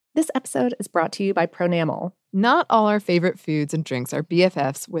This episode is brought to you by Pronamel. Not all our favorite foods and drinks are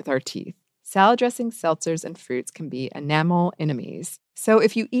BFFs with our teeth. Salad dressings, seltzers, and fruits can be enamel enemies. So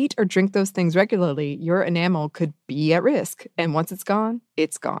if you eat or drink those things regularly, your enamel could be at risk. And once it's gone,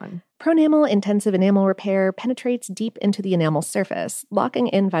 it's gone. Pronamel Intensive Enamel Repair penetrates deep into the enamel surface, locking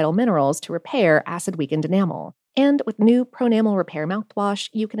in vital minerals to repair acid-weakened enamel. And with new Pronamel Repair mouthwash,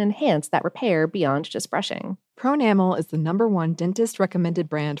 you can enhance that repair beyond just brushing. Pronamel is the #1 dentist-recommended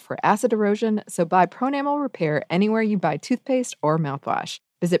brand for acid erosion, so buy Pronamel Repair anywhere you buy toothpaste or mouthwash.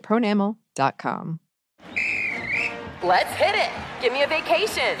 Visit pronamel.com. Let's hit it. Give me a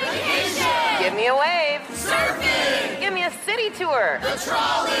vacation. Give me a wave. Surfing. Give me a city tour. The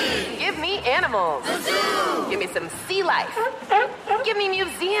trolley. Give me animals. The zoo. Give me some sea life. Give me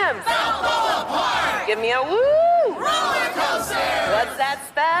museums. Balboa Park. Give me a woo. Roller coaster. What's that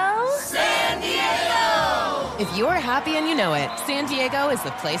spell? San Diego. If you're happy and you know it, San Diego is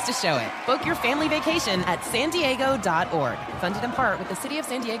the place to show it. Book your family vacation at sandiego.org. Funded in part with the City of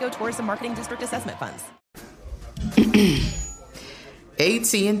San Diego Tourism Marketing District Assessment Funds.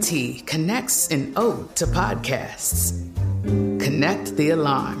 AT&T connects an ode to podcasts. Connect the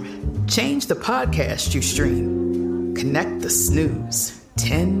alarm. Change the podcast you stream. Connect the snooze.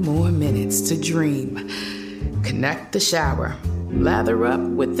 10 more minutes to dream. Connect the shower. Lather up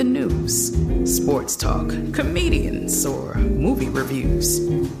with the news. Sports talk, comedians, or movie reviews.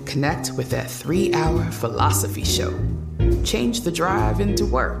 Connect with that 3-hour philosophy show. Change the drive into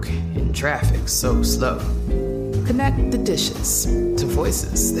work in traffic so slow. Connect the dishes to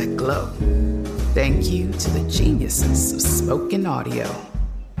voices that glow. Thank you to the geniuses of spoken audio.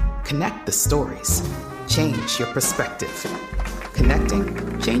 Connect the stories. Change your perspective.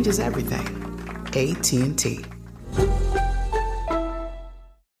 Connecting changes everything. AT&T.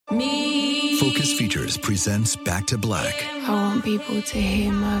 Focus Features presents Back to Black. I want people to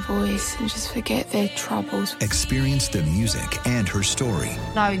hear my voice and just forget their troubles. Experience the music and her story.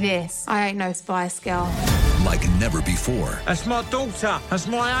 Know this. I ain't no Spice Girl. Like never before. That's my daughter. That's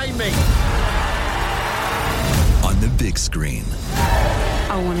my Amy. On the big screen.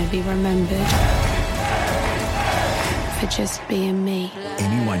 I want to be remembered for just being me.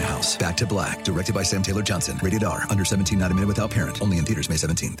 Amy Winehouse, Back to Black. Directed by Sam Taylor Johnson. Rated R. Under 17, not admitted without parent. Only in theaters May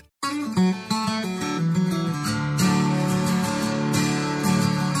 17th.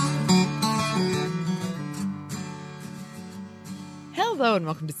 Hello and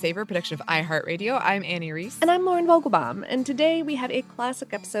welcome to Savor, production of iHeartRadio. I'm Annie Reese. And I'm Lauren Vogelbaum, and today we have a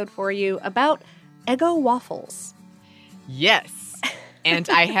classic episode for you about Eggo waffles. Yes. And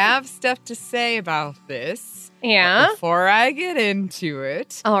I have stuff to say about this. Yeah? But before I get into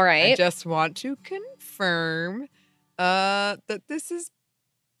it, all right. I just want to confirm that this is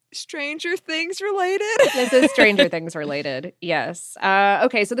Stranger Things related. This is Stranger Things related, yes.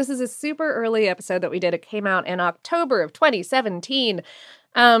 Okay, so this is a super early episode that we did. It came out in October of 2017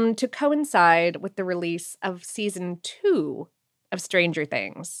 to coincide with the release of season 2 of Stranger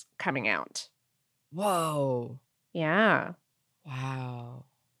Things coming out. Whoa. Yeah. Wow.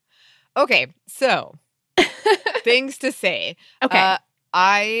 Okay, so things to say. Okay.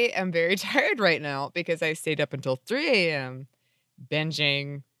 I am very tired right now because I stayed up until 3 a.m.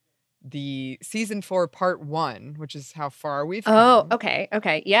 binging the season 4 part 1, which is how far we've come. Oh, okay.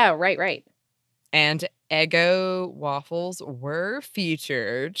 Yeah, right. And Eggo waffles were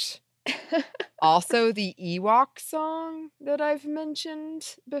featured. Also, the Ewok song that I've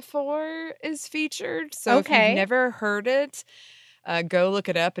mentioned before is featured. So if you've never heard it, go look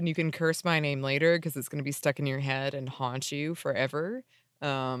it up and you can curse my name later because it's going to be stuck in your head and haunt you forever.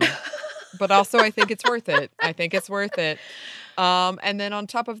 But also, I think it's worth it. And then on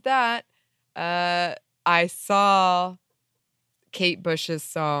top of that, I saw Kate Bush's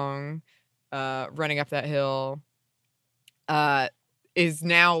song, Running Up That Hill, is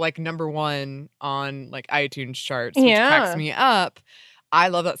now like #1 on like iTunes charts, which cracks me up. I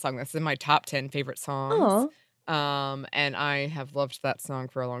love that song. That's in my top 10 favorite songs. And I have loved that song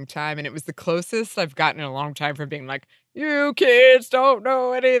for a long time. And it was the closest I've gotten in a long time from being like, you kids don't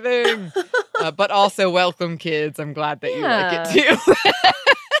know anything. But also, welcome, kids. I'm glad that you like it too.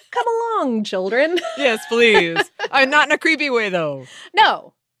 Come along, children. Yes, please. I'm not in a creepy way, though.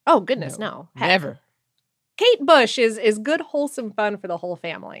 No. Oh, goodness, no. Never. Kate Bush is good, wholesome fun for the whole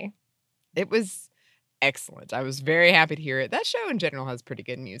family. It was excellent. I was very happy to hear it. That show in general has pretty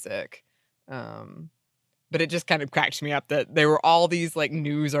good music. But it just kind of cracked me up that there were all these like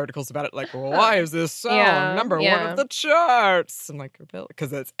news articles about it. Like, well, why is this song #1 of the charts? I'm like,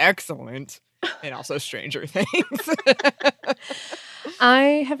 because it's excellent. And also Stranger Things.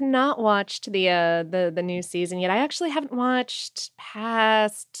 I have not watched the new season yet. I actually haven't watched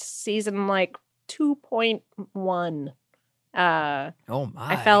past season like 2.1. Oh my!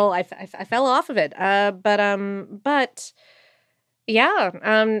 I fell off of it. But yeah.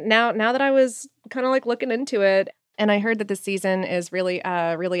 Now that I was kind of like looking into it, and I heard that this season is really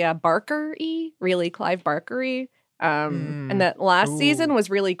Barker-y, really Clive Barker-y. And that last season was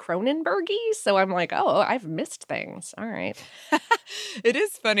really Cronenberg-y. So I'm like, oh, I've missed things. All right. It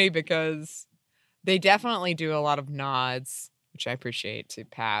is funny because they definitely do a lot of nods, which I appreciate, to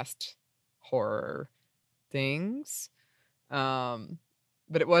past horror things. But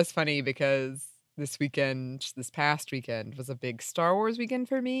it was funny because this past weekend was a big Star Wars weekend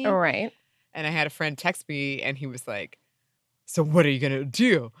for me. All right. And I had a friend text me and he was like, so what are you going to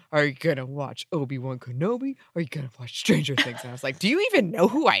do? Are you going to watch Obi-Wan Kenobi? Or are you going to watch Stranger Things? And I was like, do you even know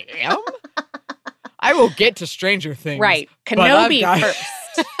who I am? I will get to Stranger Things. Right. Kenobi first.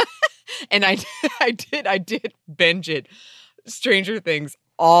 And I did binge it. Stranger Things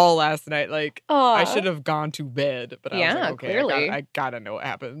all last night. Like, I should have gone to bed. But I was like, okay, clearly. I gotta know what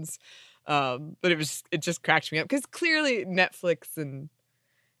happens. But it just cracked me up. Because clearly Netflix and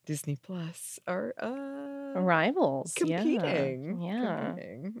Disney Plus are rivals. Competing. Yeah.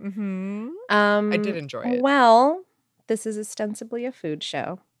 Competing. Mm-hmm. I did enjoy it. Well, this is ostensibly a food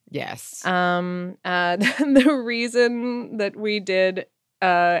show. Yes. The reason that we did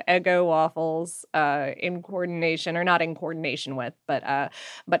Eggo waffles in coordination, or not in coordination with, but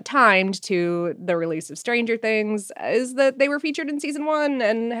timed to the release of Stranger Things, is that they were featured in season 1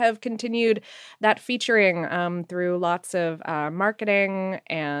 and have continued that featuring through lots of marketing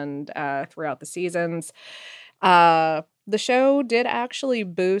and throughout the seasons. The show did actually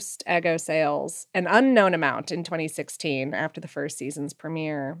boost Eggo sales an unknown amount in 2016 after the first season's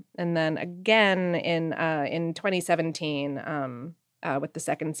premiere, and then again in 2017 with the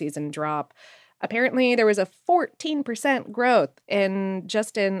second season drop. Apparently, there was a 14% growth in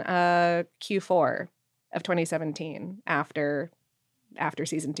Q4 of 2017 after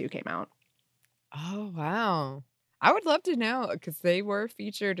season 2 came out. Oh wow! I would love to know because they were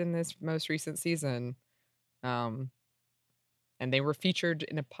featured in this most recent season. And they were featured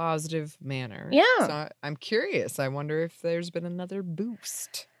in a positive manner. Yeah. So I'm curious. I wonder if there's been another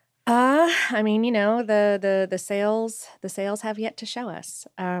boost. I mean, the sales have yet to show us.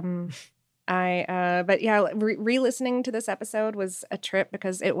 But yeah, re-listening to this episode was a trip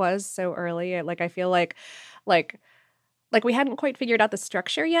because it was so early. I feel like we hadn't quite figured out the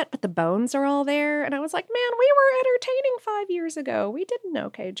structure yet, but the bones are all there. And I was like, man, we were entertaining 5 years ago. We did an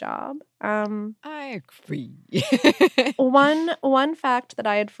okay job. I agree. One fact that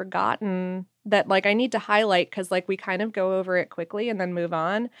I had forgotten that I need to highlight because we kind of go over it quickly and then move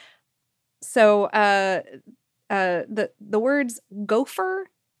on. So the words gopher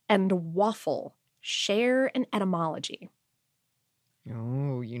and waffle share an etymology.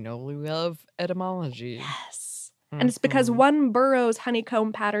 Oh, we love etymology. Yes. And it's because one burrows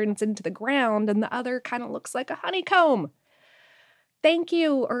honeycomb patterns into the ground and the other kind of looks like a honeycomb. Thank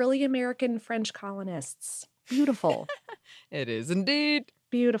you, early American French colonists. Beautiful. It is indeed.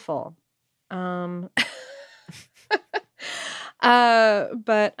 Beautiful. But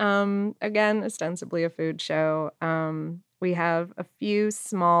again, ostensibly a food show. We have a few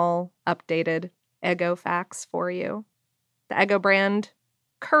small updated Eggo facts for you. The Eggo brand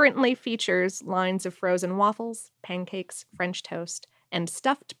currently features lines of frozen waffles, pancakes, French toast, and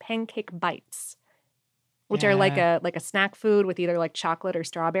stuffed pancake bites, which are like a snack food with either chocolate or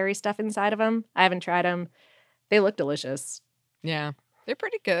strawberry stuff inside of them. I haven't tried them. They look delicious. Yeah, they're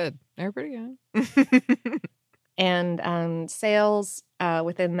pretty good. And sales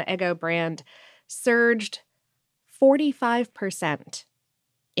within the Eggo brand surged 45%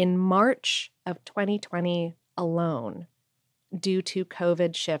 in March of 2020 alone, due to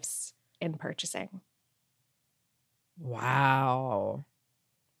COVID shifts in purchasing. Wow.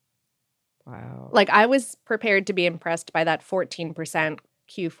 I was prepared to be impressed by that 14%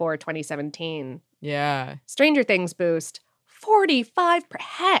 Q4 2017. Yeah. Stranger Things boost, 45%.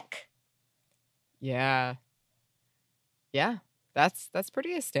 Heck. Yeah. Yeah. That's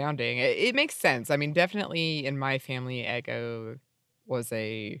pretty astounding. It makes sense. I mean, definitely in my family, Eggo was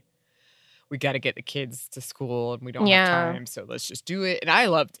we got to get the kids to school and we don't have time, so let's just do it. And I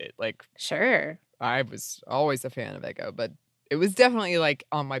loved it. Sure. I was always a fan of Eggo, but it was definitely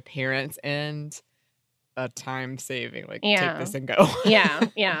on my parents' end, a time saving. Take this and go. Yeah.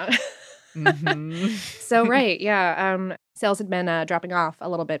 Mm-hmm. So right, yeah. Sales had been dropping off a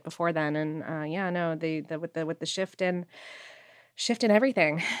little bit before then, and with the Shifting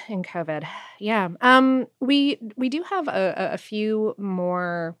everything in COVID. Yeah. We do have a few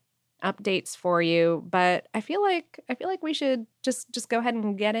more updates for you, but I feel like we should just go ahead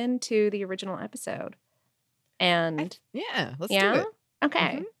and get into the original episode. And let's do yeah? it.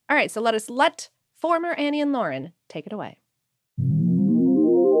 Okay. All right, so let former Annie and Lauren take it away.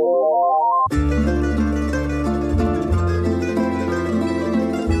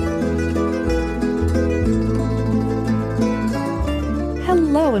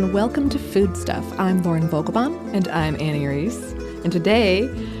 Hello and welcome to Food Stuff. I'm Lauren Vogelbaum. And I'm Annie Reese. And today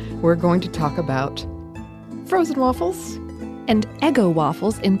we're going to talk about frozen waffles. And Eggo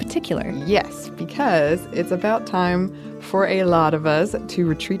waffles in particular. Yes, because it's about time for a lot of us to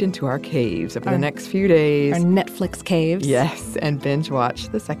retreat into our caves over the next few days. Our Netflix caves. Yes, and binge watch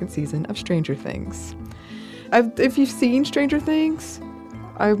the second season of Stranger Things. If you've seen Stranger Things,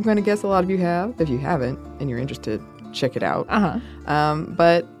 I'm going to guess a lot of you have. If you haven't and you're interested, check it out.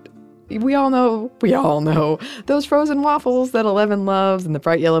 But we all know those frozen waffles that Eleven loves in the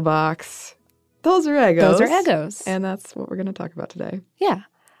bright yellow box. Those are Eggos. Those are Eggos. And that's what we're going to talk about today. Yeah.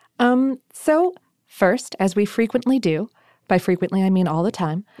 So first, as we frequently do, by frequently I mean all the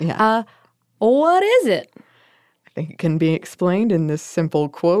time, what is it? I think it can be explained in this simple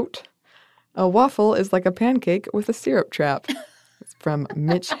quote. A waffle is like a pancake with a syrup trap. It's from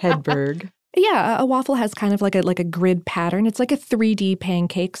Mitch Hedberg. Yeah, a waffle has kind of like a grid pattern. It's like a 3D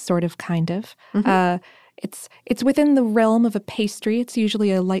pancake, sort of, kind of. It's within the realm of a pastry. It's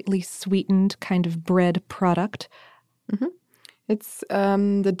usually a lightly sweetened kind of bread product. It's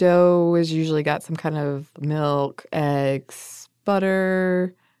the dough is usually got some kind of milk, eggs,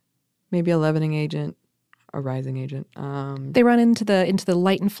 butter, maybe a leavening agent, a rising agent. They run into the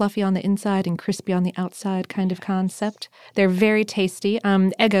light and fluffy on the inside and crispy on the outside kind of concept. They're very tasty.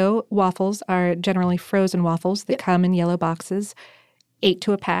 Eggo waffles are generally frozen waffles that come in yellow boxes, 8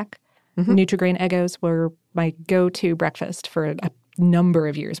 to a pack. Nutri-Grain Eggos were my go-to breakfast for a number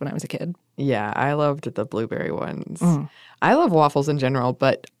of years when I was a kid. Yeah, I loved the blueberry ones. I love waffles in general,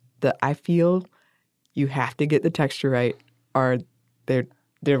 but I feel you have to get the texture right or they're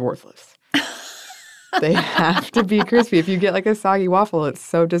worthless. They have to be crispy. If you get like a soggy waffle, it's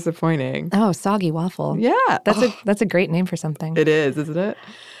so disappointing. Oh, soggy waffle. Yeah. That's a great name for something. It is, isn't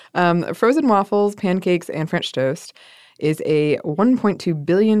it? Frozen waffles, pancakes, and French toast is a $1.2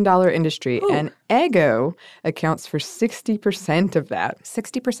 billion industry, and Eggo accounts for 60% of that.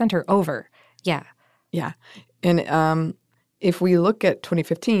 60% or over. Yeah. Yeah. And if we look at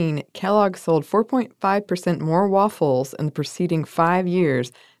 2015, Kellogg sold 4.5% more waffles in the preceding 5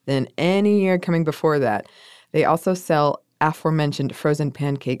 years than any year coming before that. They also sell aforementioned frozen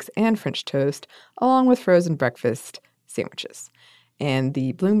pancakes and French toast, along with frozen breakfast sandwiches. And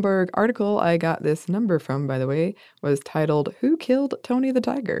the Bloomberg article I got this number from, by the way, was titled, "Who Killed Tony the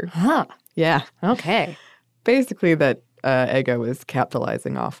Tiger?" Huh. Yeah. Okay. Basically that Eggo is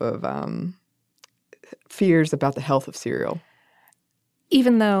capitalizing off of fears about the health of cereal.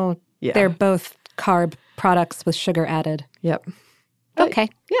 Even though they're both carb products with sugar added. Yep. Okay.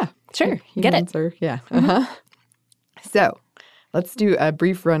 Yeah. Sure. Get it. So let's do a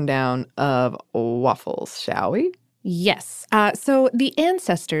brief rundown of waffles, shall we? Yes. So the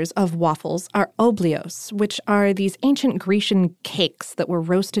ancestors of waffles are oblios, which are these ancient Grecian cakes that were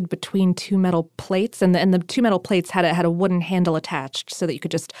roasted between two metal plates, and the two metal plates had a wooden handle attached so that you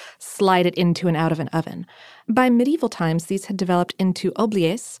could just slide it into and out of an oven. By medieval times, these had developed into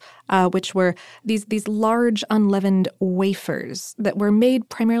obliets, which were these large unleavened wafers that were made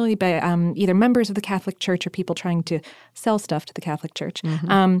primarily by either members of the Catholic Church or people trying to sell stuff to the Catholic Church.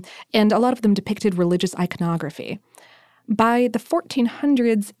 And a lot of them depicted religious iconography. By the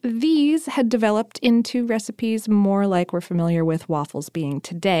 1400s, these had developed into recipes more like we're familiar with waffles being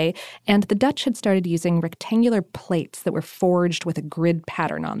today, and the Dutch had started using rectangular plates that were forged with a grid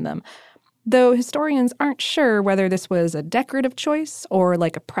pattern on them. Though historians aren't sure whether this was a decorative choice or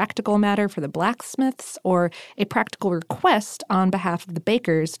like a practical matter for the blacksmiths or a practical request on behalf of the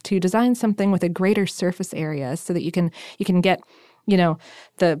bakers to design something with a greater surface area so that you can get,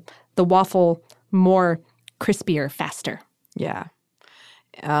 the waffle more crispier faster. Yeah.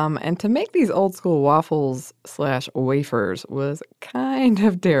 And to make these old school waffles / wafers was kind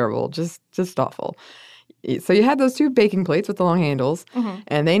of terrible, just awful. So you had those two baking plates with the long handles,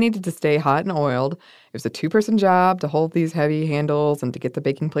 and they needed to stay hot and oiled. It was a 2-person job to hold these heavy handles and to get the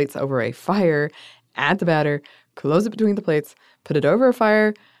baking plates over a fire, add the batter, close it between the plates, put it over a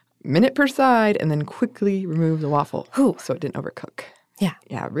fire, minute per side, and then quickly remove the waffle so it didn't overcook. Yeah.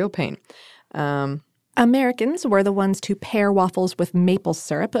 Yeah, real pain. Americans were the ones to pair waffles with maple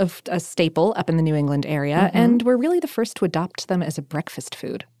syrup, a staple up in the New England area, and were really the first to adopt them as a breakfast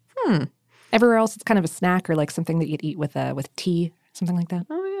food. Everywhere else, it's kind of a snack or like something that you'd eat with tea, something like that.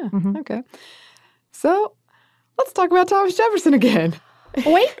 Oh, yeah. Okay. So let's talk about Thomas Jefferson again.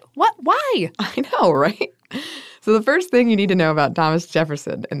 Wait, what? Why? I know, right? So the first thing you need to know about Thomas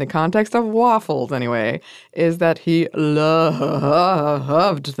Jefferson, in the context of waffles anyway, is that he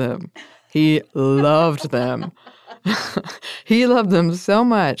loved them. He loved them. He loved them so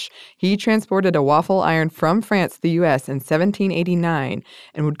much, he transported a waffle iron from France to the U.S. in 1789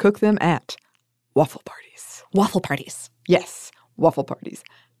 and would cook them at waffle parties. Waffle parties. Yes, waffle parties.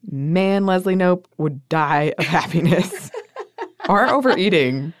 Man, Leslie Knope would die of happiness. Or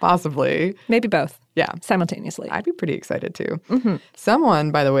overeating, possibly. Maybe both. Yeah. Simultaneously. I'd be pretty excited, too.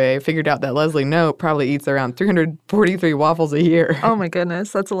 Someone, by the way, figured out that Leslie Knope probably eats around 343 waffles a year. Oh, my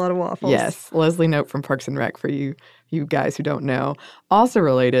goodness. That's a lot of waffles. Yes. Leslie Knope from Parks and Rec, for you guys who don't know. Also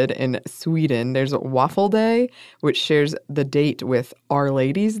related, in Sweden, there's a Waffle Day, which shares the date with Our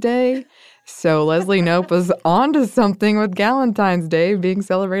Lady's Day. So Leslie Knope was onto something with Galentine's Day being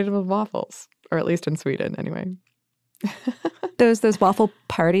celebrated with waffles. Or at least in Sweden, anyway. Those waffle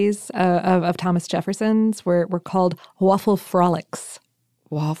parties of Thomas Jefferson's were called waffle frolics.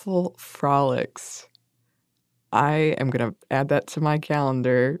 Waffle frolics. I am going to add that to my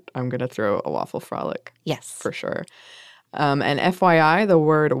calendar. I'm going to throw a waffle frolic. Yes. For sure. And FYI, the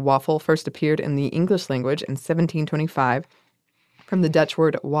word waffle first appeared in the English language in 1725 from the Dutch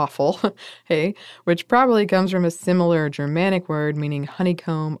word waffle, hey, which probably comes from a similar Germanic word meaning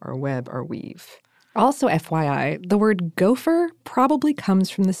honeycomb or web or weave. Also, FYI, the word gopher probably comes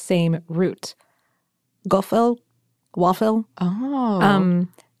from the same root. Goffel, waffle. Oh.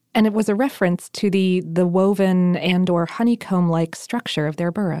 And it was a reference to the woven and or honeycomb-like structure of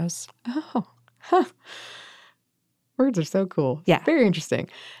their burrows. Oh. Huh. Words are so cool. Yeah. Very interesting.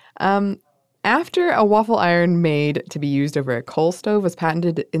 After a waffle iron made to be used over a coal stove was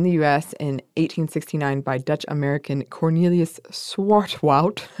patented in the U.S. in 1869 by Dutch-American Cornelius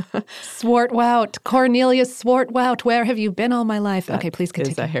Swartwout. Swartwout. Cornelius Swartwout. Where have you been all my life? Okay, please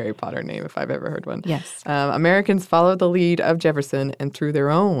continue. It's a Harry Potter name if I've ever heard one. Yes. Americans followed the lead of Jefferson and threw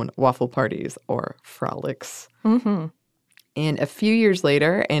their own waffle parties or frolics. Mm-hmm. And a few years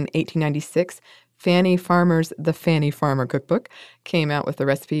later, in 1896, Fannie Farmer's The Fannie Farmer Cookbook came out with a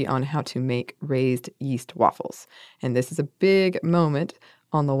recipe on how to make raised yeast waffles. And this is a big moment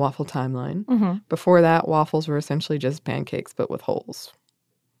on the waffle timeline. Mm-hmm. Before that, waffles were essentially just pancakes, but with holes.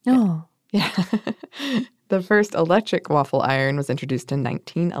 Oh. Yeah. The first electric waffle iron was introduced in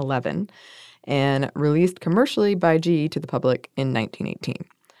 1911 and released commercially by GE to the public in 1918.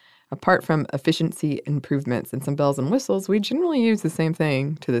 Apart from efficiency improvements and some bells and whistles, we generally use the same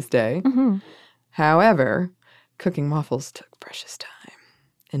thing to this day. Mm-hmm. However, cooking waffles took precious time,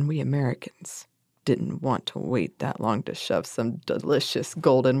 and we Americans didn't want to wait that long to shove some delicious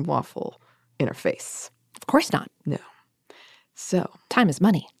golden waffle in our face. Of course not. No. So. Time is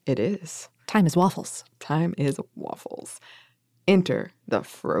money. It is. Time is waffles. Time is waffles. Enter the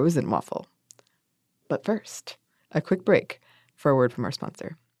frozen waffle. But first, a quick break for a word from our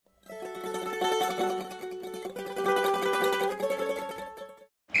sponsor.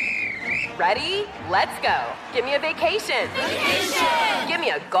 Ready? Let's go. Give me a vacation. Vacation! Give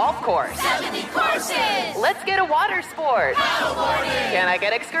me a golf course. 70 courses! Let's get a water sport. Paddleboarding! Can I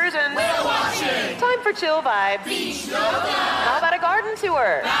get excursions? Whale watching! Time for chill vibes. Beach yoga! How about a garden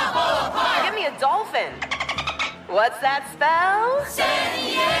tour? Balboa Park! Give me a dolphin. What's that spell? San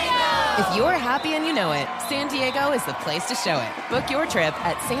Diego! If you're happy and you know it, San Diego is the place to show it. Book your trip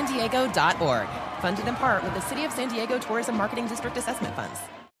at sandiego.org. Funded in part with the City of San Diego Tourism Marketing District Assessment Funds.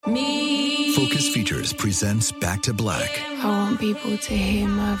 Focus Features presents Back to Black. I want people to hear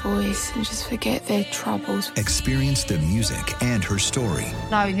my voice and just forget their troubles. Experience the music and her story.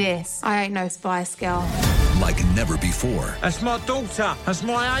 Know this. I ain't no Spice Girl. Like never before. That's my daughter. That's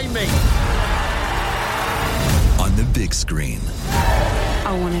my Amy. On the big screen.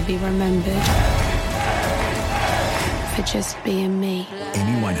 I want to be remembered for just being me.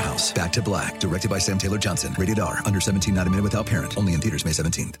 Amy Winehouse, Back to Black, directed by Sam Taylor Johnson. Rated R, under 17, not a minute without parent. Only in theaters May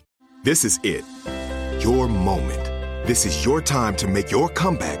 17th. This is it. Your moment. This is your time to make your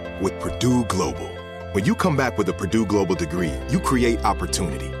comeback with Purdue Global. When you come back with a Purdue Global degree, you create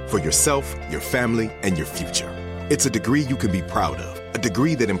opportunity for yourself, your family, and your future. It's a degree you can be proud of, a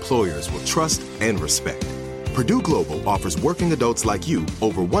degree that employers will trust and respect. Purdue Global offers working adults like you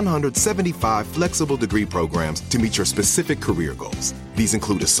over 175 flexible degree programs to meet your specific career goals. These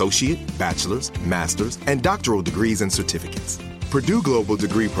include associate, bachelor's, master's, and doctoral degrees and certificates. Purdue Global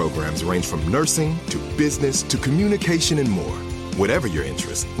degree programs range from nursing to business to communication and more. Whatever your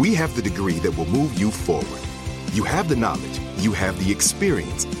interest, we have the degree that will move you forward. You have the knowledge, you have the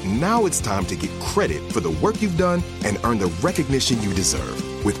experience. Now it's time to get credit for the work you've done and earn the recognition you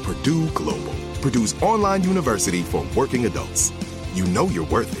deserve with Purdue Global, Purdue's online university for working adults. You know you're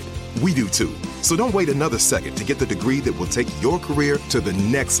worth it. We do too. So don't wait another second to get the degree that will take your career to the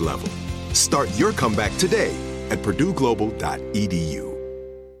next level. Start your comeback today at purdueglobal.edu.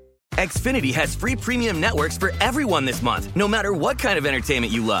 Xfinity has free premium networks for everyone this month, no matter what kind of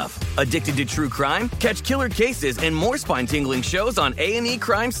entertainment you love. Addicted to true crime? Catch killer cases and more spine-tingling shows on A&E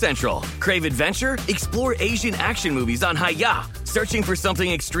Crime Central. Crave adventure? Explore Asian action movies on Hi-Ya. Searching for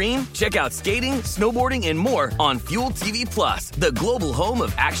something extreme? Check out skating, snowboarding, and more on Fuel TV Plus, the global home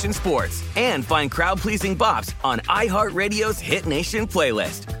of action sports. And find crowd-pleasing bops on iHeartRadio's Hit Nation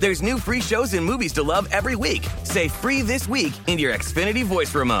playlist. There's new free shows and movies to love every week. Say free this week in your Xfinity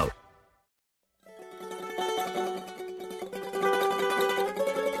voice remote.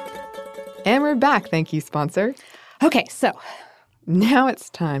 And we're back. Thank you, sponsor. Okay, so now it's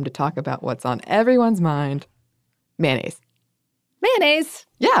time to talk about what's on everyone's mind. Mayonnaise. Mayonnaise.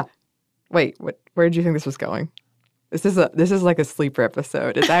 Yeah. Wait, where did you think this was going? This is like a sleeper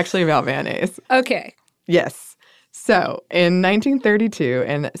episode. It's actually about mayonnaise. Okay. Yes. So, in 1932,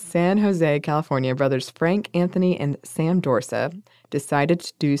 in San Jose, California, brothers Frank, Anthony, and Sam Dorsa decided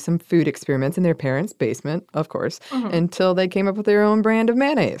to do some food experiments in their parents' basement, of course, until they came up with their own brand of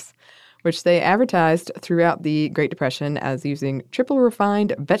mayonnaise, which they advertised throughout the Great Depression as using triple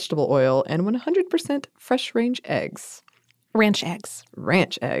refined vegetable oil and 100% fresh-range eggs. Ranch eggs.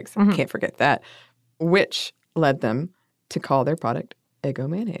 Ranch eggs. Can't forget that. Which led them to call their product Eggo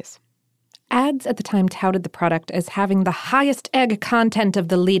mayonnaise. Ads at the time touted the product as having the highest egg content of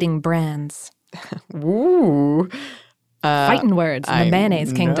the leading brands. Ooh. Fighting words in the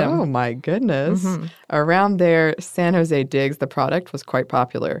mayonnaise kingdom. Oh, my goodness. Around their San Jose digs, the product was quite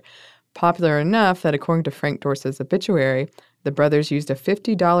popular. Popular enough that, according to Frank Dorsa's obituary, the brothers used a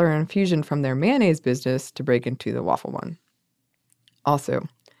 $50 infusion from their mayonnaise business to break into the waffle one. Also,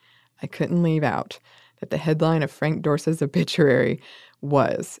 I couldn't leave out that the headline of Frank Dorsa's obituary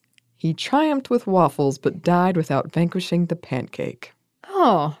was, "He triumphed with waffles but died without vanquishing the pancake."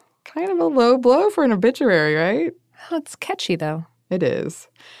 Oh. Kind of a low blow for an obituary, right? Oh, it's catchy, though. It is.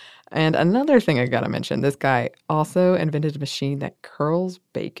 And another thing I gotta mention, this guy also invented a machine that curls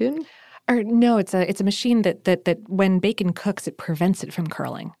bacon. Or no, it's a machine that when bacon cooks, it prevents it from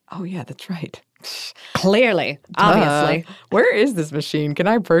curling. Oh, yeah, that's right. Clearly, obviously. Where is this machine? Can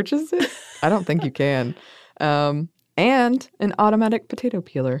I purchase it? I don't think you can. And an automatic potato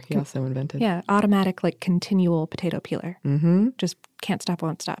peeler he also invented. Yeah, automatic, like, continual potato peeler. Just can't stop,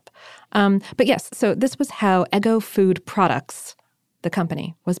 won't stop. But yes, so this was how Eggo Food Products, the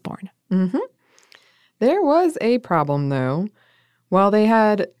company, was born. There was a problem, though. While they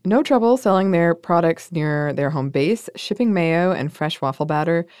had no trouble selling their products near their home base, shipping mayo and fresh waffle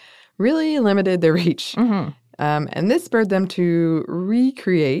batter really limited their reach. And this spurred them to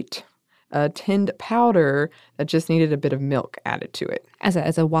recreate a tinned powder that just needed a bit of milk added to it.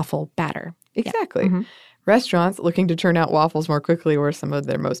 As a waffle batter. Exactly. Restaurants looking to turn out waffles more quickly were some of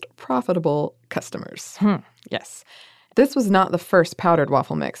their most profitable customers. Yes. This was not the first powdered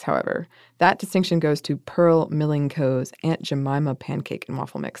waffle mix, however. That distinction goes to Pearl Milling Co.'s Aunt Jemima pancake and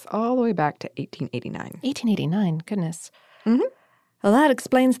waffle mix all the way back to 1889. 1889, goodness. Well, that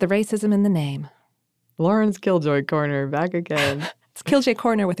explains the racism in the name. Lauren's Killjoy Corner, back again. It's Killjoy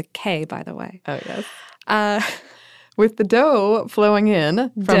Corner with a K, by the way. Oh, yes. With the dough flowing in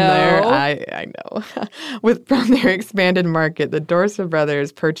from their, I know, from their expanded market, the Dorsa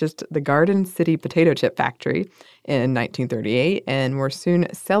brothers purchased the Garden City Potato Chip Factory in 1938 and were soon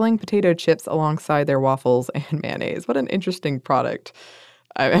selling potato chips alongside their waffles and mayonnaise. What an interesting product.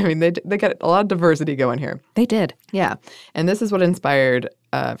 I mean, they got a lot of diversity going here. They did. Yeah. And this is what inspired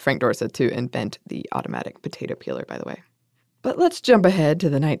Frank Dorsa to invent the automatic potato peeler, by the way. But let's jump ahead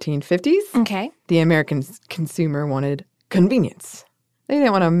to the 1950s. Okay. The American consumer wanted convenience. They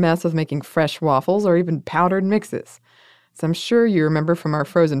didn't want to mess with making fresh waffles or even powdered mixes. So I'm sure you remember from our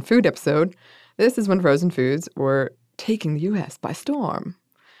frozen food episode, this is when frozen foods were taking the U.S. by storm.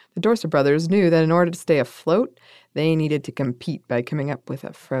 The Dorsa brothers knew that in order to stay afloat, they needed to compete by coming up with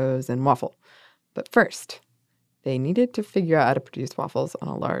a frozen waffle. But first, they needed to figure out how to produce waffles on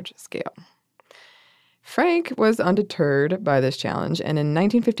a large scale. Frank was undeterred by this challenge, and in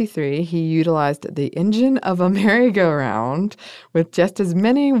 1953, he utilized the engine of a merry-go-round with just as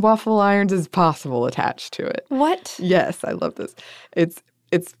many waffle irons as possible attached to it. What? Yes, I love this. It's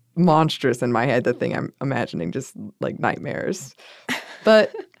monstrous in my head, the thing I'm imagining, just like nightmares.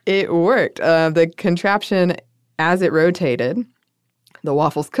 But it worked. The contraption, as it rotated, the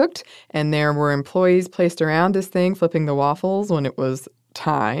waffles cooked, and there were employees placed around this thing flipping the waffles when it was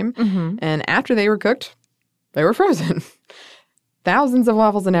time. Mm-hmm. And after they were cooked, they were frozen. Thousands of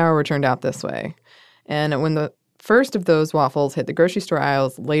waffles an hour were turned out this way. And when the first of those waffles hit the grocery store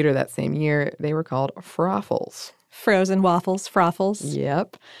aisles later that same year, they were called Froffles. Frozen waffles, Froffles.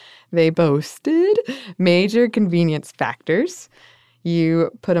 Yep. They boasted major convenience factors. You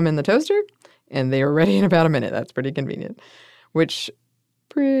put them in the toaster, and they were ready in about a minute. That's pretty convenient. Which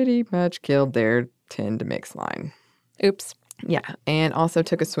pretty much killed their tin-to-mix line. Oops. Yeah, and also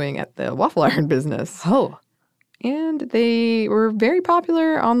took a swing at the waffle iron business. Oh. And they were very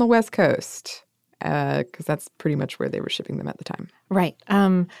popular on the West Coast, because that's pretty much where they were shipping them at the time. Right.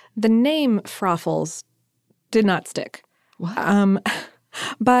 The name Froffles did not stick. What?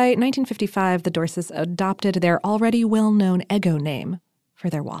 By 1955, the Dorses adopted their already well-known Eggo name for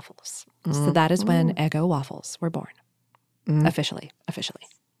their waffles. So that is when Eggo waffles were born. Officially.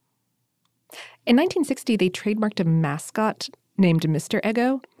 In 1960, they trademarked a mascot named Mr.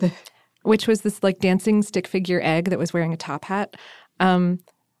 Eggo, which was this like dancing stick figure egg that was wearing a top hat.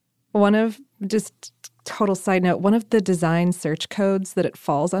 Just total side note, one of the design search codes that it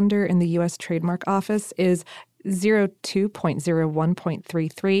falls under in the U.S. Trademark Office is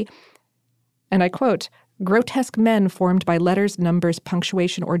 02.01.33. And I quote, grotesque men formed by letters, numbers,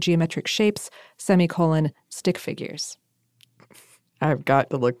 punctuation, or geometric shapes, semicolon, stick figures. I've got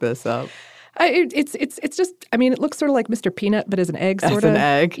to look this up. It's just, I mean, it looks sort of like Mr. Peanut, but as an egg, sort of. As an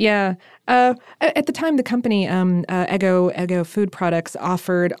egg? Yeah. At the time, the company, Eggo Food Products,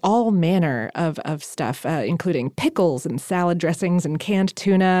 offered all manner of stuff, including pickles and salad dressings and canned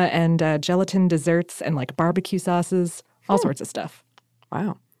tuna and gelatin desserts and like barbecue sauces, all sorts of stuff.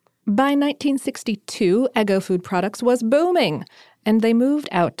 Wow. By 1962, Eggo Food Products was booming, and they moved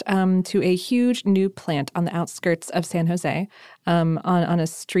out to a huge new plant on the outskirts of San Jose on a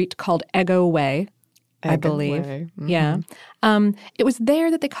street called Eggo Way, I believe. Mm-hmm. Yeah. It was there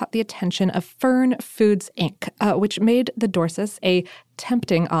that they caught the attention of Fern Foods, Inc., which made the Dorses a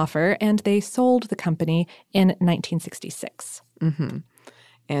tempting offer, and they sold the company in 1966. Mm-hmm.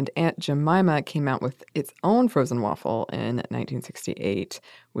 And Aunt Jemima came out with its own frozen waffle in 1968,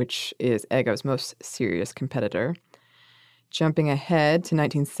 which is Eggo's most serious competitor. Jumping ahead to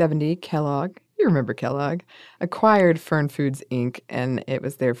 1970, Kellogg, you remember Kellogg, acquired Fern Foods, Inc., and it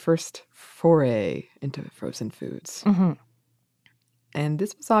was their first foray into frozen foods. Mm-hmm. And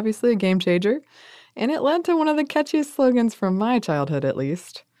this was obviously a game changer, and it led to one of the catchiest slogans from my childhood, at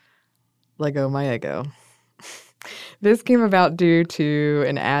least, Lego My Eggo. This came about due to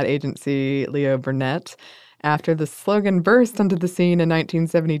an ad agency, Leo Burnett. After the slogan burst onto the scene in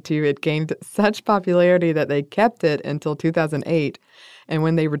 1972, it gained such popularity that they kept it until 2008. And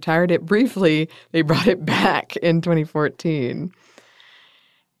when they retired it briefly, they brought it back in 2014.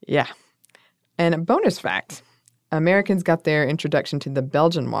 Yeah. And a bonus fact, Americans got their introduction to the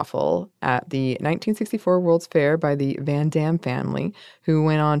Belgian waffle at the 1964 World's Fair by the Van Dam family, who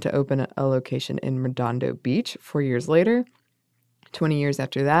went on to open a location in Redondo Beach 4 years later. 20 years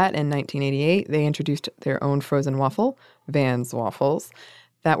after that, in 1988, they introduced their own frozen waffle, Van's Waffles,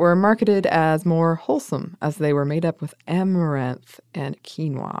 that were marketed as more wholesome as they were made up with amaranth and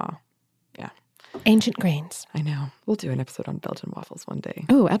quinoa. Yeah. Ancient grains. I know. We'll do an episode on Belgian waffles one day.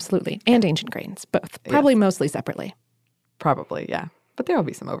 Oh, absolutely. And ancient grains, both. Probably mostly separately. Probably, yeah. But there will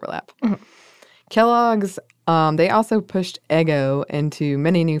be some overlap. Mm-hmm. Kellogg's, they also pushed Eggo into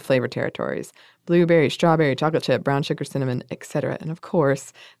many new flavor territories. Blueberry, strawberry, chocolate chip, brown sugar, cinnamon, etc. And of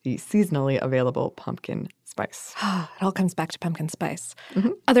course, the seasonally available pumpkin spice. It all comes back to pumpkin spice. Mm-hmm.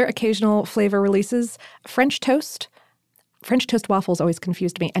 Other occasional flavor releases, French toast. French toast waffles always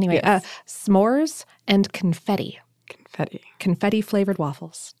confused me. Anyway, Yes. s'mores and confetti. Confetti-flavored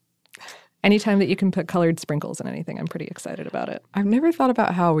waffles. Anytime that you can put colored sprinkles in anything, I'm pretty excited about it. I've never thought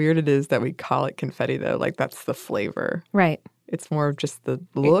about how weird it is that we call it confetti, though. Like, that's the flavor. Right. It's more of just the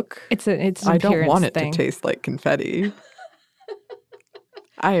look. It's an I don't want it thing. to taste like confetti.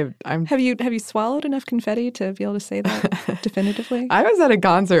 Have you swallowed enough confetti to be able to say that definitively? I was at a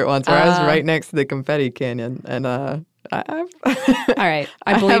concert once where I was right next to the confetti canyon, and all right,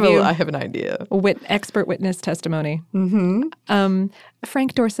 I believe you. I have an idea. Expert witness testimony. Mm-hmm.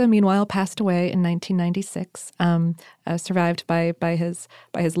 Frank Dorsa, meanwhile, passed away in 1996, survived by his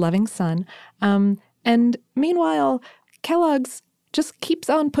loving son, and meanwhile, Kellogg's just keeps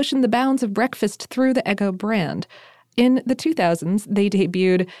on pushing the bounds of breakfast through the Eggo brand. In the 2000s, they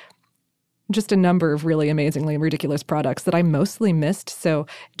debuted just a number of really amazingly ridiculous products that I mostly missed. So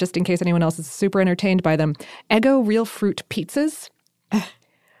just in case anyone else is super entertained by them, Eggo Real Fruit Pizzas,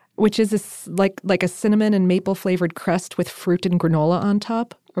 which is like a cinnamon and maple flavored crust with fruit and granola on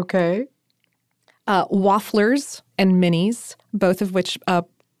top. Okay. Wafflers and minis, both of which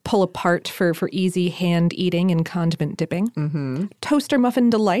pull apart for easy hand eating and condiment dipping. Mm-hmm. Toaster Muffin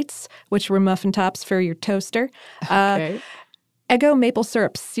Delights, which were muffin tops for your toaster. Okay. Eggo Maple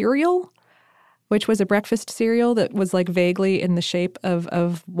Syrup Cereal, which was a breakfast cereal that was like vaguely in the shape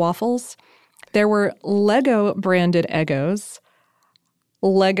of waffles. There were Lego branded Eggos.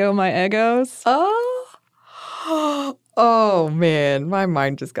 Lego My Eggos. Oh, man. My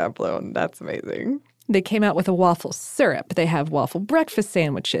mind just got blown. That's amazing. They came out with a waffle syrup. They have waffle breakfast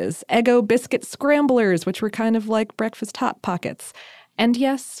sandwiches, Eggo biscuit scramblers, which were kind of like breakfast Hot Pockets. And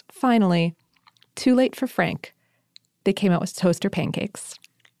yes, finally, too late for Frank. They came out with toaster pancakes.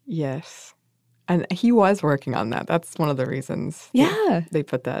 Yes. And he was working on that. That's one of the reasons. Yeah. They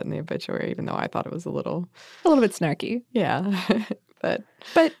put that in the obituary, even though I thought it was a little bit snarky. Yeah. But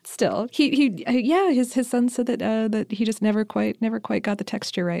still, his son said that he just never quite got the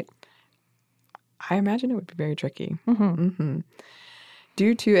texture right. I imagine it would be very tricky. Mm-hmm. Mm-hmm.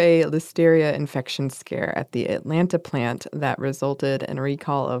 Due to a listeria infection scare at the Atlanta plant that resulted in a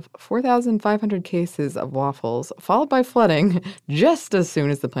recall of 4,500 cases of waffles, followed by flooding just as soon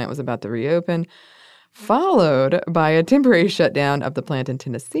as the plant was about to reopen, followed by a temporary shutdown of the plant in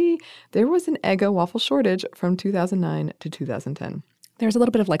Tennessee, there was an Eggo waffle shortage from 2009 to 2010. There's a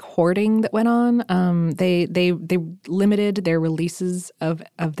little bit of like hoarding that went on. They limited their releases of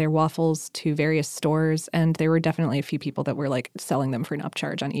their waffles to various stores, and there were definitely a few people that were like selling them for an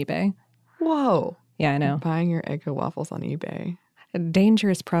upcharge on eBay. Whoa. Yeah, I know. Buying your Eggo waffles on eBay. A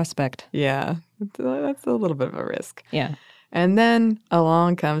dangerous prospect. Yeah, that's a little bit of a risk. Yeah. And then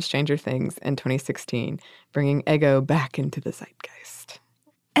along comes Stranger Things in 2016, bringing Eggo back into the zeitgeist.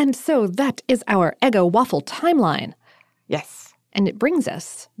 And so that is our Eggo waffle timeline. Yes. And it brings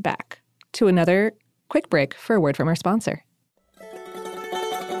us back to another quick break for a word from our sponsor.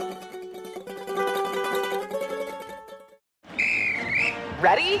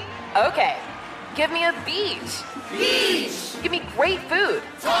 Ready? Okay. Give me a beach. Beach. Give me great food.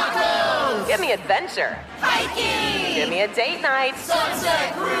 Tacos. Give me adventure. Hiking. Give me a date night.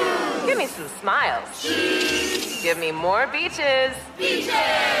 Sunset cruise. Give me some smiles. Cheese. Give me more beaches. Beaches.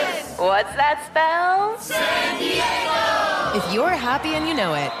 What's that spell? San Diego. If you're happy and you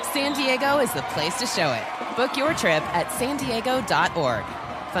know it, San Diego is the place to show it. Book your trip at sandiego.org.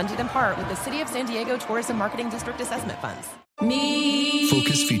 Funded in part with the City of San Diego Tourism Marketing District Assessment Funds.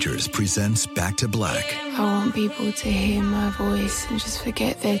 Focus Features presents Back to Black. I want people to hear my voice and just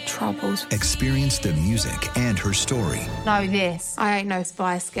forget their troubles. Experience the music and her story Know this. I ain't no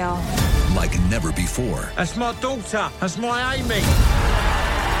Spice Girl. like never before. That's my daughter. That's my Amy.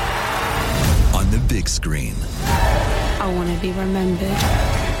 On the big screen. I want to be remembered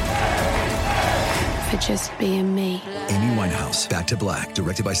for just being me. Amy Winehouse, Back to Black,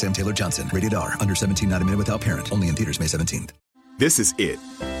 directed by Sam Taylor Johnson. Rated R, under 17, not a minute without parent. Only in theaters May 17th. This is it.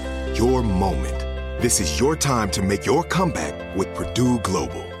 Your moment. This is your time to make your comeback with Purdue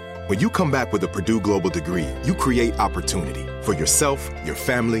Global. When you come back with a Purdue Global degree, you create opportunity for yourself, your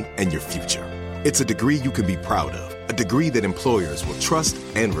family, and your future. It's a degree you can be proud of, a degree that employers will trust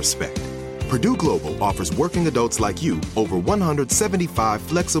and respect. Purdue Global offers working adults like you over 175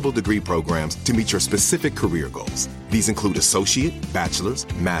 flexible degree programs to meet your specific career goals. These include associate, bachelor's,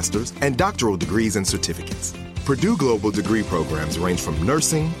 master's, and doctoral degrees and certificates. Purdue Global degree programs range from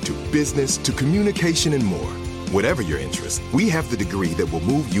nursing to business to communication and more. Whatever your interest, we have the degree that will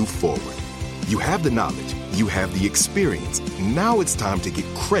move you forward. You have the knowledge, you have the experience. Now it's time to get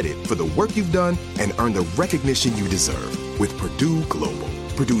credit for the work you've done and earn the recognition you deserve with Purdue Global,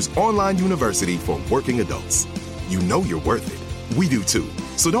 Purdue's online university for working adults. You know you're worth it. We do too.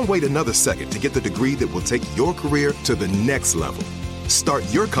 So don't wait another second to get the degree that will take your career to the next level. Start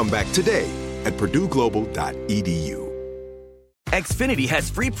your comeback today at purdueglobal.edu. Xfinity has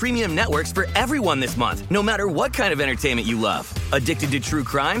free premium networks for everyone this month, no matter what kind of entertainment you love. Addicted to true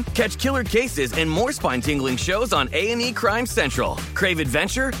crime? Catch killer cases and more spine-tingling shows on A&E Crime Central. Crave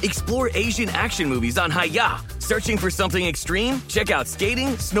adventure? Explore Asian action movies on Hi-YAH. Searching for something extreme? Check out skating,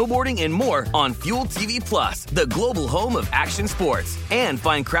 snowboarding, and more on Fuel TV Plus, the global home of action sports. And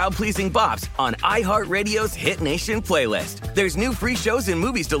find crowd-pleasing bops on iHeartRadio's Hit Nation playlist. There's new free shows and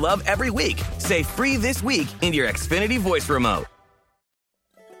movies to love every week. Say free this week in your Xfinity voice remote.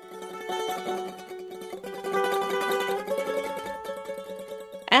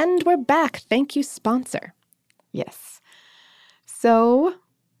 And we're back. Thank you, sponsor. Yes. So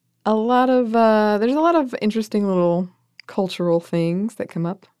there's a lot of interesting little cultural things that come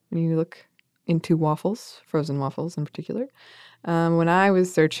up when you look into waffles, frozen waffles in particular. When I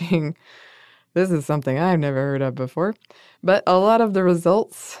was searching, this is something I've never heard of before, but a lot of the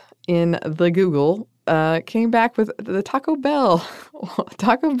results in the Google came back with the Taco Bell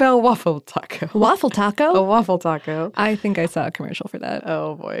waffle taco. Waffle taco? A waffle taco. I think I saw a commercial for that.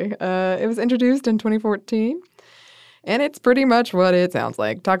 Oh, boy. It was introduced in 2014, and it's pretty much what it sounds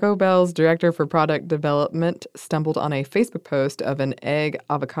like. Taco Bell's director for product development stumbled on a Facebook post of an egg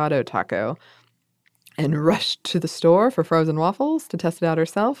avocado taco and rushed to the store for frozen waffles to test it out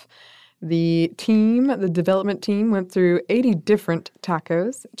herself. The development team went through 80 different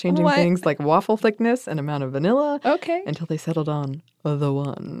tacos, changing things like waffle thickness and amount of vanilla. Okay. Until they settled on the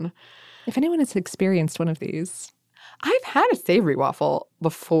one. If anyone has experienced one of these. I've had a savory waffle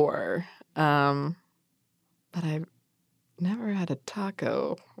before, but I've never had a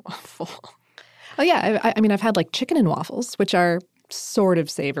taco waffle. Oh, yeah. I mean, I've had like chicken and waffles, which are sort of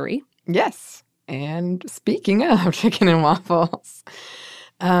savory. Yes. And speaking of chicken and waffles,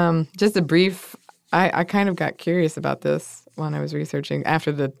 just a brief, I kind of got curious about this when I was researching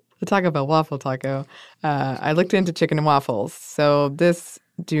after the Taco Bell waffle taco. I looked into chicken and waffles. So this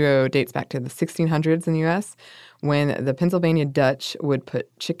duo dates back to the 1600s in the U.S. when the Pennsylvania Dutch would put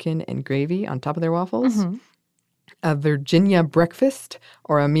chicken and gravy on top of their waffles. Mm-hmm. A Virginia breakfast,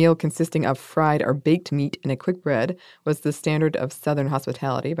 or a meal consisting of fried or baked meat and a quick bread, was the standard of Southern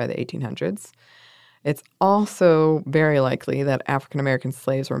hospitality by the 1800s. It's also very likely that African-American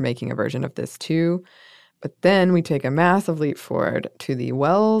slaves were making a version of this too. But then we take a massive leap forward to the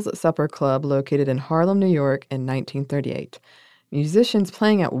Wells Supper Club located in Harlem, New York in 1938. Musicians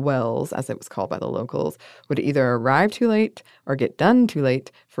playing at Wells, as it was called by the locals, would either arrive too late or get done too late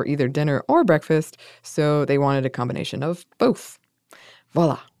for either dinner or breakfast, so they wanted a combination of both.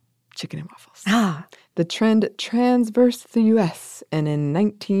 Voila, chicken and waffles. Ah. The trend transversed the U.S., and in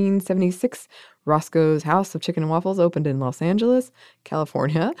 1976, Roscoe's House of Chicken and Waffles opened in Los Angeles,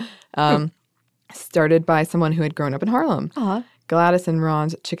 California, started by someone who had grown up in Harlem. Uh-huh. Gladys and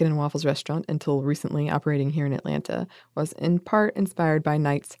Ron's Chicken and Waffles restaurant, until recently operating here in Atlanta, was in part inspired by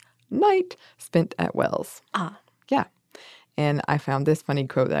night spent at Wells. Ah. Yeah. And I found this funny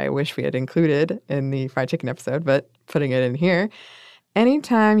quote that I wish we had included in the fried chicken episode, but putting it in here.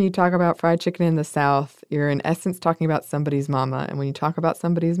 Anytime you talk about fried chicken in the South, you're in essence talking about somebody's mama. And when you talk about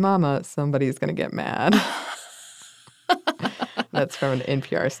somebody's mama, somebody's going to get mad. That's from an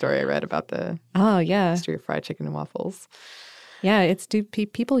NPR story I read about the history of fried chicken and waffles. Yeah, it's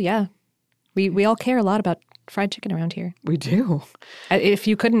people, yeah. We all care a lot about fried chicken around here. We do. If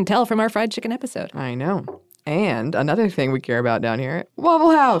you couldn't tell from our fried chicken episode. I know. And another thing we care about down here,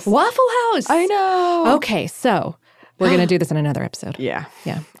 Waffle House. Waffle House! I know. Okay, so we're going to do this in another episode. Yeah.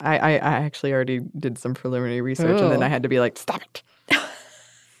 Yeah. I actually already did some preliminary research, and then I had to be like, stop it.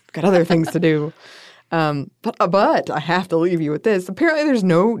 Got other things to do. But I have to leave you with this. Apparently there's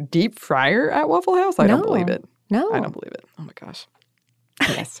no deep fryer at Waffle House. I don't believe it. No. I don't believe it. Oh, my gosh.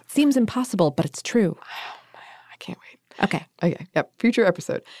 Yes. It seems impossible, but it's true. I can't wait. Okay. Yep. Future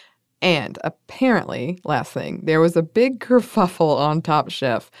episode. And apparently, last thing, there was a big kerfuffle on Top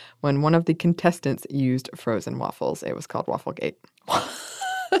Chef when one of the contestants used frozen waffles. It was called Wafflegate.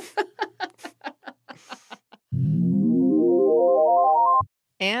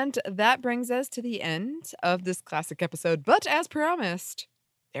 And that brings us to the end of this classic episode. But as promised,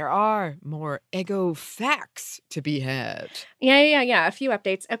 there are more Eggo facts to be had. Yeah. A few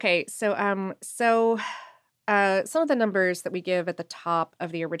updates. Okay, so some of the numbers that we give at the top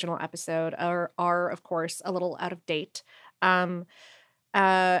of the original episode are of course, a little out of date.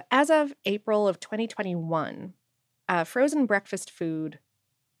 As of April of 2021, frozen breakfast food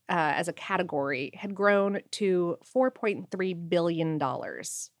as a category had grown to $4.3 billion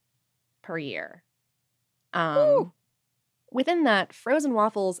per year. Within that, frozen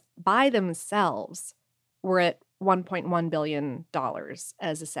waffles by themselves were at $1.1 billion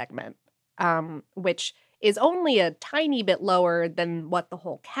as a segment, which is only a tiny bit lower than what the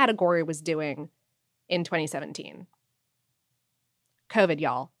whole category was doing in 2017. COVID,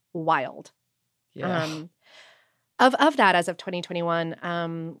 y'all. Wild. Yeah. Of that, as of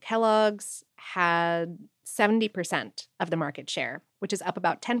 2021, Kellogg's had 70% of the market share, which is up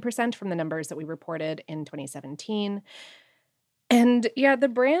about 10% from the numbers that we reported in 2017. And yeah, the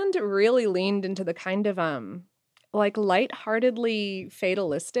brand really leaned into the kind of like lightheartedly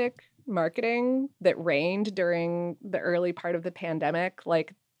fatalistic marketing that reigned during the early part of the pandemic.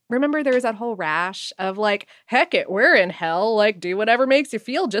 Like, remember there was that whole rash of like, heck it, we're in hell, like do whatever makes you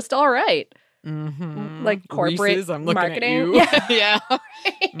feel just all right. like corporate Reese's, I'm looking marketing. at you. Yeah.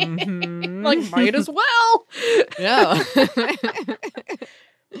 Yeah. Like, might as well. Yeah.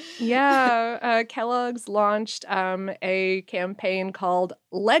 Yeah. Kellogg's launched a campaign called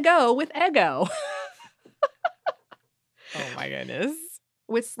Lego with Eggo. Oh my goodness.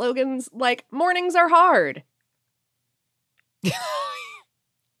 With slogans like mornings are hard.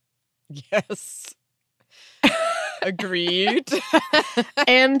 Yes. Agreed.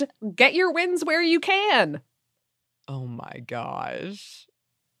 And get your wins where you can. Oh my gosh.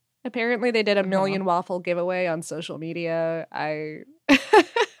 Apparently they did a million waffle giveaway on social media.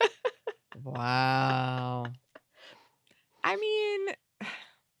 Wow. I mean,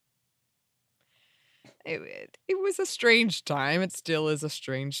 it was a strange time. It still is a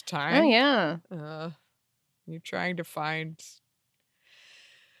strange time. Oh, yeah. You're trying to find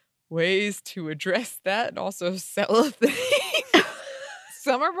ways to address that and also sell a thing.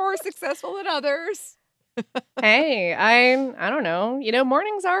 Some are more successful than others. Hey, I don't know.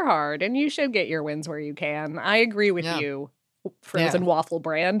 Mornings are hard and you should get your wins where you can. I agree with you, frozen waffle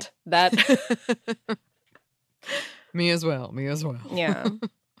brand. That Me as well. Yeah.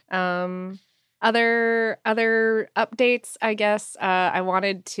 Other updates, I guess. I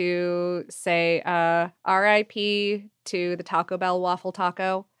wanted to say RIP to the Taco Bell waffle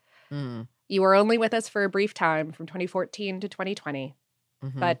taco. You were only with us for a brief time from 2014 to 2020,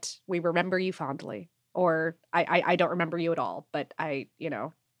 but we remember you fondly. Or I don't remember you at all, but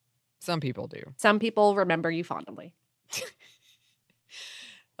some people do. Some people remember you fondly.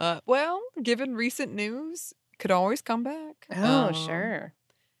 Well, given recent news, could always come back. Oh, sure.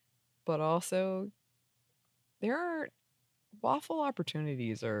 But also, waffle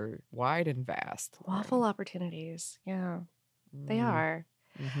opportunities are wide and vast. Waffle opportunities. Yeah, they are.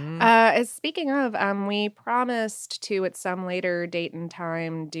 Speaking of, we promised to, at some later date and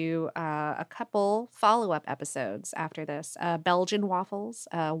time, do a couple follow-up episodes after this. Belgian waffles,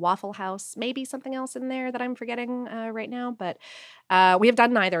 Waffle House, maybe something else in there that I'm forgetting right now, but we have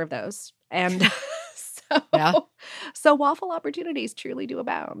done neither of those. And so waffle opportunities truly do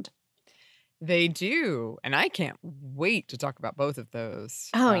abound. They do. And I can't wait to talk about both of those.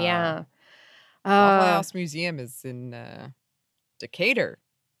 Oh, yeah. Waffle House Museum is in Decatur,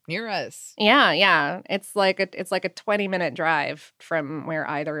 near us. Yeah. It's like a 20-minute drive from where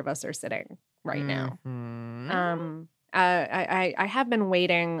either of us are sitting right now. I have been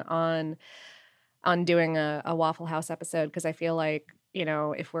waiting on doing a Waffle House episode because I feel like,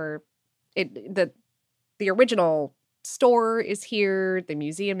 if the original store is here, the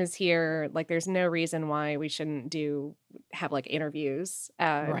museum is here, like there's no reason why we shouldn't have like interviews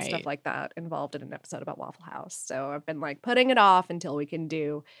and stuff like that involved in an episode about Waffle House. So I've been like putting it off until we can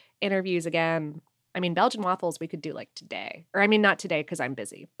do interviews again. I mean, Belgian waffles we could do like today, or I mean not today because I'm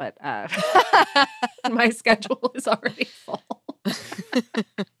busy, but my schedule is already full.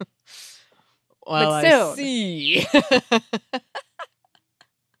 Well, but soon. I see.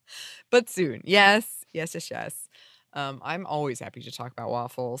 But soon, yes. I'm always happy to talk about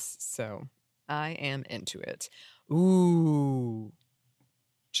waffles, so I am into it. Ooh,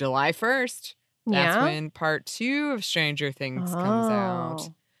 July 1st. That's when part 2 of Stranger Things comes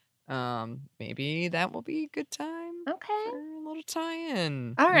out. Maybe that will be a good time. Okay, for a little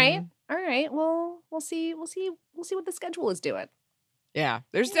tie-in. All right. Well, we'll see what the schedule is doing. Yeah,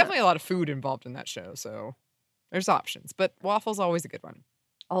 there's definitely a lot of food involved in that show, so there's options. But waffles always a good one.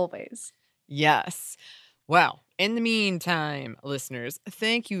 Always. Yes. Well, in the meantime, listeners,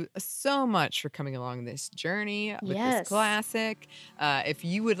 thank you so much for coming along this journey with this classic. If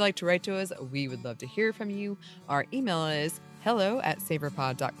you would like to write to us, we would love to hear from you. Our email is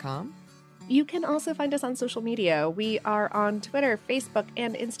hello@savorpod.com. You can also find us on social media. We are on Twitter, Facebook,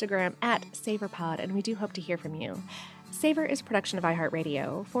 and Instagram @SavorPod, and we do hope to hear from you. Savor is a production of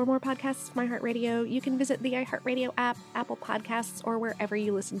iHeartRadio. For more podcasts from iHeartRadio, you can visit the iHeartRadio app, Apple Podcasts, or wherever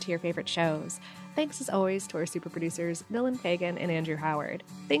you listen to your favorite shows. Thanks as always to our super producers, Dylan Fagan and Andrew Howard.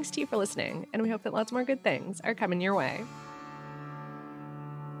 Thanks to you for listening, and we hope that lots more good things are coming your way.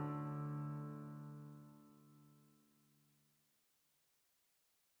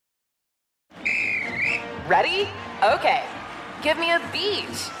 Ready? Okay. Give me a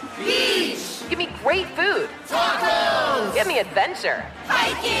beach. Beach. Give me great food. Tacos. Give me adventure.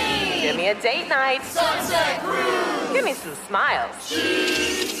 Hiking. Give me a date night. Sunset cruise. Give me some smiles.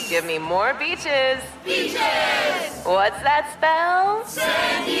 Cheese. Give me more beaches. Beaches. What's that spell?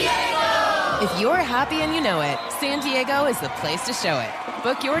 San Diego. If you're happy and you know it, San Diego is the place to show it.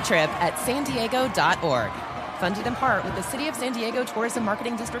 Book your trip at sandiego.org. Funded in part with the City of San Diego Tourism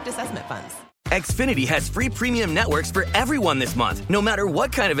Marketing District Assessment Funds. Xfinity has free premium networks for everyone this month, no matter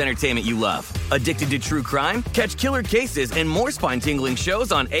what kind of entertainment you love. Addicted to true crime? Catch killer cases and more spine-tingling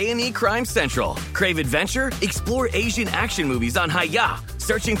shows on A&E Crime Central. Crave adventure? Explore Asian action movies on Hi-YAH.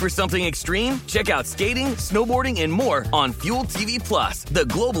 Searching for something extreme? Check out skating, snowboarding, and more on Fuel TV Plus, the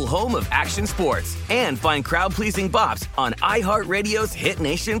global home of action sports. And find crowd-pleasing bops on iHeartRadio's Hit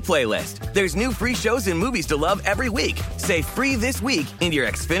Nation playlist. There's new free shows and movies to love every week. Say free this week in your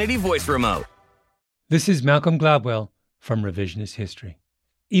Xfinity voice remote. This is Malcolm Gladwell from Revisionist History.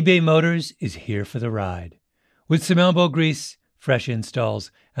 eBay Motors is here for the ride. With some elbow grease, fresh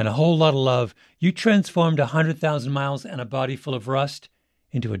installs, and a whole lot of love, you transformed 100,000 miles and a body full of rust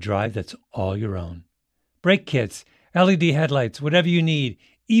into a drive that's all your own. Brake kits, LED headlights, whatever you need,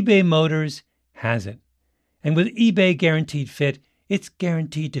 eBay Motors has it. And with eBay Guaranteed Fit, it's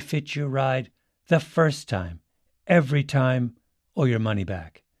guaranteed to fit your ride the first time, every time, or your money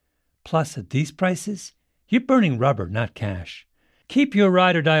back. Plus, at these prices, you're burning rubber, not cash. Keep your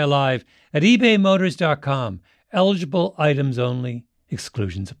ride or die alive at ebaymotors.com. Eligible items only.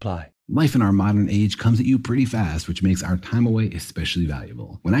 Exclusions apply. Life in our modern age comes at you pretty fast, which makes our time away especially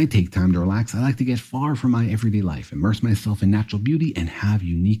valuable. When I take time to relax, I like to get far from my everyday life, immerse myself in natural beauty, and have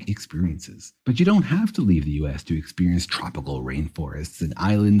unique experiences. But you don't have to leave the U.S. to experience tropical rainforests and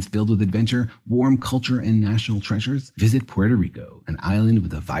islands filled with adventure, warm culture, and national treasures. Visit Puerto Rico, an island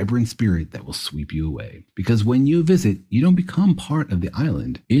with a vibrant spirit that will sweep you away. Because when you visit, you don't become part of the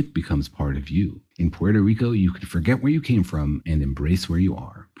island, it becomes part of you. In Puerto Rico, you can forget where you came from and embrace where you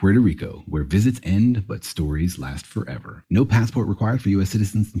are. Puerto Rico, where visits end but stories last forever. No passport required for U.S.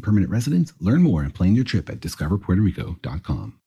 citizens and permanent residents. Learn more and plan your trip at discoverpuertorico.com.